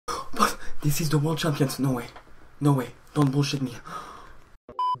This is the world champions. No way. No way. Don't bullshit me.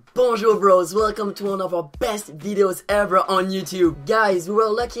 Bonjour bros, welcome to one of our best videos ever on YouTube. Guys, we were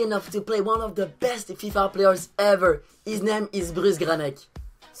lucky enough to play one of the best FIFA players ever. His name is Bruce Grannec.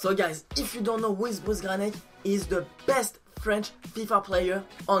 So guys, if you don't know who is Bruce Grannec, he's the best French FIFA player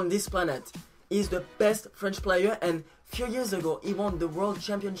on this planet. He's the best French player, and a few years ago he won the World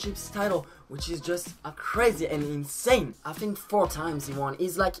Championships title, which is just crazy and insane. I think 4 times he won.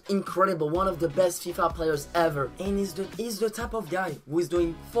 He's like incredible, one of the best FIFA players ever. And he's the type of guy who is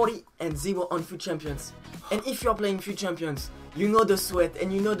doing 40-0 on FUT Champions. And if you're playing FUT Champions, you know the sweat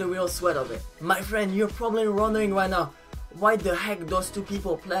and you know the real sweat of it. My friend, you're probably wondering right now, why the heck those two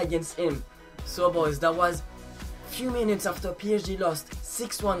people play against him? So boys, that was few minutes after PSG lost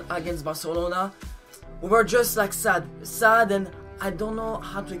 6-1 against Barcelona. We were just like sad, and I don't know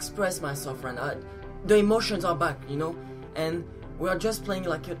how to express myself right now. The emotions are back, you know, and we are just playing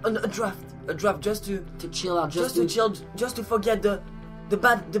like a draft just to chill out, just to forget the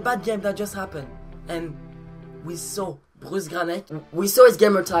bad game that just happened. And we saw Bruce Grannec, we saw his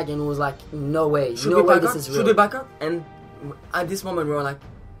gamer tag, and it was like, no way, this is real. Should we back up? And at this moment we were like,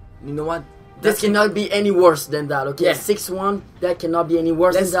 you know what? This cannot be any worse than that, okay? Yeah. 6-1, that cannot be any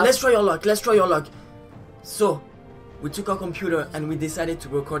worse than that. Let's try your luck, So, we took our computer and we decided to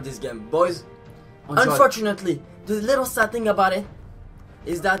record this game. Boys, unfortunately, the little sad thing about it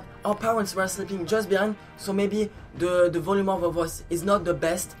is that our parents were sleeping just behind, so maybe the volume of our voice is not the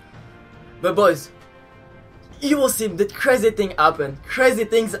best. But boys, you will see the crazy thing happen. Crazy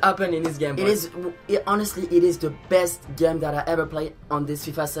things happen in this game, boys. Honestly, it is the best game that I ever played on this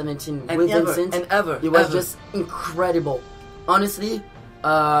FIFA 17 with Vincent. It was just incredible. Honestly,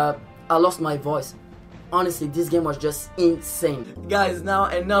 I lost my voice. Honestly, this game was just insane. Guys, now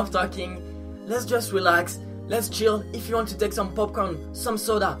enough talking. Let's just relax. Let's chill. If you want to take some popcorn, some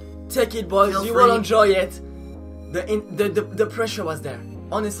soda, take it, boys. You will enjoy it. The pressure was there.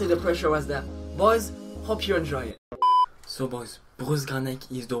 Honestly, the pressure was there. Boys, hope you enjoy it. So boys, Bruce Grannec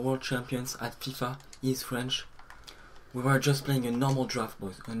is the world champions at FIFA. He is French. We were just playing a normal draft,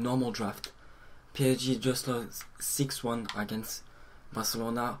 boys. A normal draft. PSG just lost 6-1 against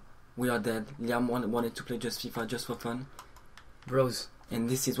Barcelona. We are dead. Liam wanted to play just FIFA just for fun. Bros. And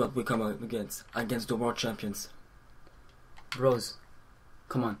this is what we come up against the world champions. Bros.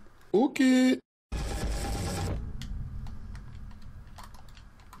 Come on. Okay.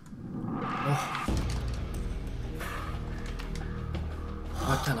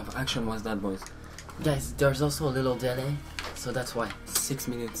 What kind of action was that, boys? Guys, there's also a little delay, so that's why. 6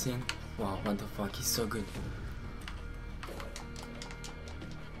 minutes in. Wow, what the fuck, he's so good.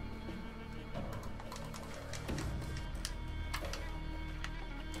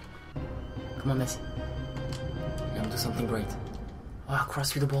 Come on, Messi. Let him do something great. Oh,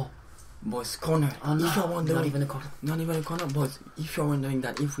 cross through the ball. Boys, corner. Oh no, if you're wondering, not even a corner. Not even a corner, boys. If you're wondering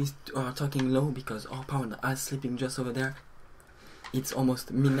that if we are talking low because our parents are sleeping just over there, it's almost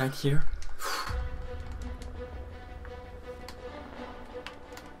midnight here.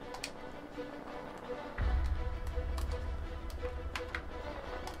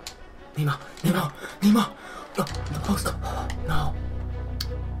 Neymar! No, the post! No!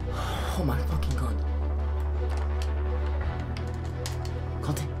 Oh my fucking god!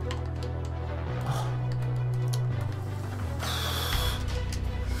 Conte!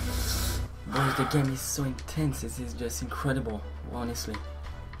 Boys, the game is so intense. This is just incredible, honestly.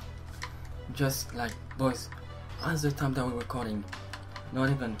 Just like, boys, as the time that we're recording, not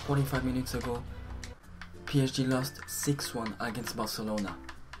even 45 minutes ago, PSG lost 6-1 against Barcelona.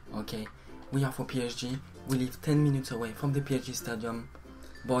 Okay, we are for PSG. We live 10 minutes away from the PSG stadium.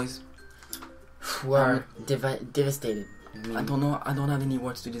 Boys, we are devastated. I don't know. I don't have any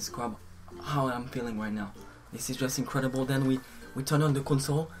words to describe how I'm feeling right now. This is just incredible. Then we turn on the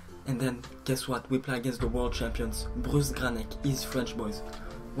console, and then guess what? We play against the world champions. Bruce Grannec is French, boys.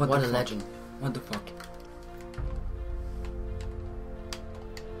 What a legend. What the fuck?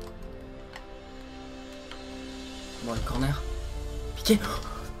 Bon, corner. Piqué.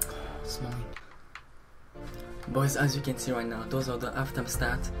 Smalling. Boys, as you can see right now, those are the halftime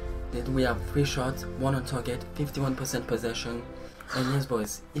stats. That we have 3 shots, 1 on target, 51% possession. And yes,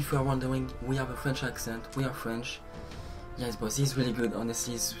 boys, if you are wondering, we have a French accent. We are French. Yes, boys, he's really good.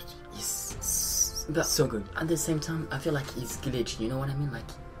 Honestly, he's so good. At the same time, I feel like he's glitched. You know what I mean? Like,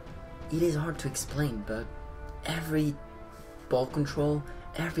 it is hard to explain, but every ball control,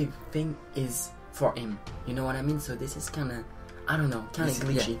 everything is for him. You know what I mean? So this is kind of, I don't know, kind of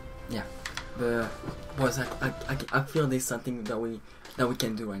glitchy. Yeah. But boys, I feel there's something that we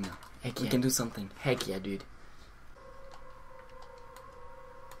can do right now. Heck yeah. We can do something. Heck yeah, dude.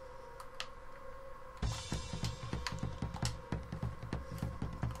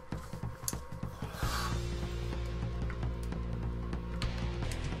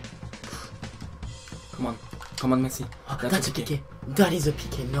 Come on, Messi. That's a PK. That is a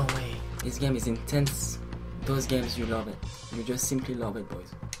PK, no way. This game is intense. Those games, you love it. You just simply love it, boys.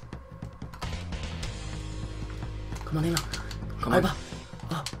 Come on, Neymar. Come on. Alba.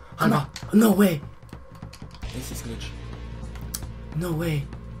 Oh, Alba. No way. This is glitch. No way.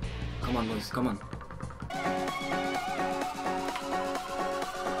 Come on, boys. Come on.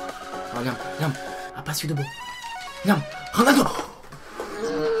 Oh, Liam. I pass you the ball. Liam. Ronaldo.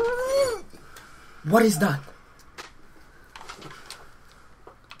 What is that?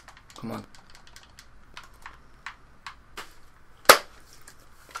 Come on.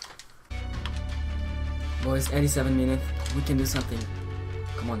 Boys, 87 minutes. We can do something.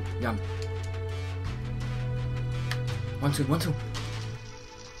 Come on, Liam. 1-2.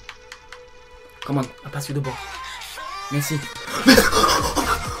 Come on, I pass you the ball. Messi.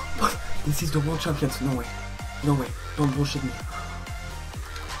 This is the World Champions. No way. Don't bullshit me.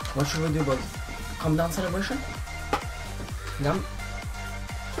 What should we do, boys? Calm down celebration? Liam.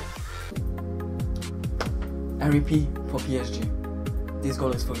 REP for PSG. This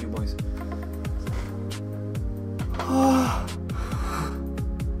goal is for you, boys.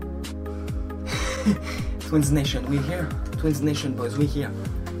 Twins Nation, we're here. Twins Nation, boys, we're here.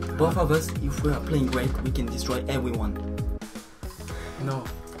 Both of us, if we are playing great, we can destroy everyone. No.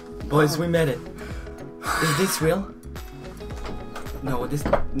 Boys, we made it. Is this real? No, this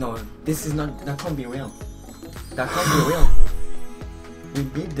is not. That can't be real. That can't be real.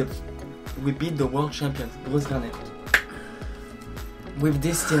 We beat the world champions, Bruce Grannec. With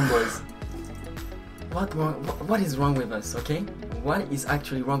this team, boys. What is wrong with us? Okay, what is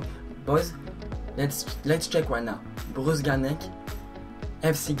actually wrong, boys? Let's check right now. Bruce Grannec,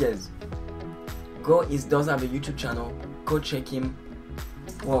 FUTCHAMPIons. Does have a YouTube channel. Go check him.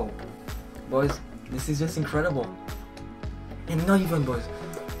 Whoa, boys, this is just incredible. And not even, boys.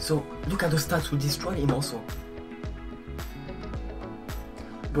 So look at the stats. We destroyed him also.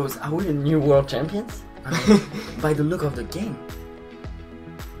 Bros, are we the new world champions? I mean, by the look of the game.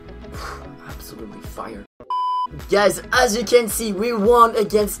 Absolutely fire. Guys, as you can see, we won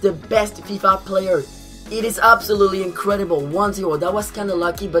against the best FIFA player. It is absolutely incredible. 1-0. That was kind of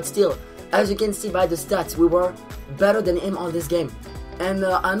lucky, but still, as you can see by the stats, we were better than him on this game. And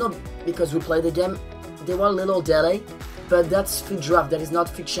I know because we played the game, there was a little delay, but that's FUTDraft, that is not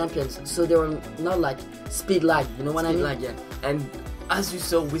FUT Champions. So they were not like speed lag, you know what I mean? Speed lag, yeah. And as you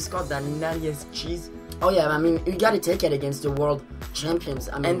saw, we scored that nastiest cheese. Oh yeah, I mean, you gotta take it against the world champions.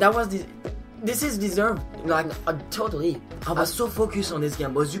 I mean, and that was this is deserved. Like, totally. I was so focused on this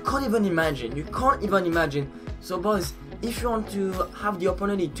game, boys. You can't even imagine. So, boys, if you want to have the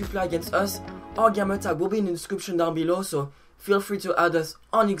opportunity to play against us, our gamer tag will be in the description down below. So feel free to add us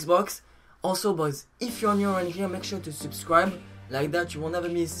on Xbox. Also, boys, if you're new around here, make sure to subscribe. Like that, you will never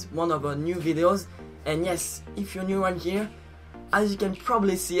miss one of our new videos. And yes, if you're new around here, as you can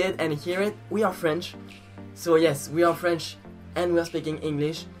probably see it and hear it, we are French. So yes, we are French and we are speaking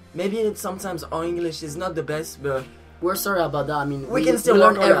English. Maybe sometimes our English is not the best, but we're sorry about that. I mean, we can still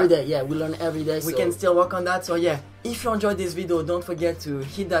learn work on every that. day. Yeah, we learn every day. We can still work on that. So yeah, if you enjoyed this video, don't forget to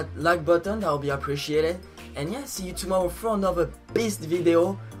hit that like button. That will be appreciated. And yeah, see you tomorrow for another beast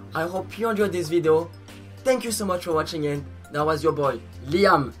video. I hope you enjoyed this video. Thank you so much for watching it. That was your boy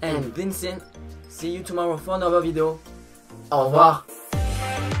Liam and Vincent. See you tomorrow for another video. Au revoir.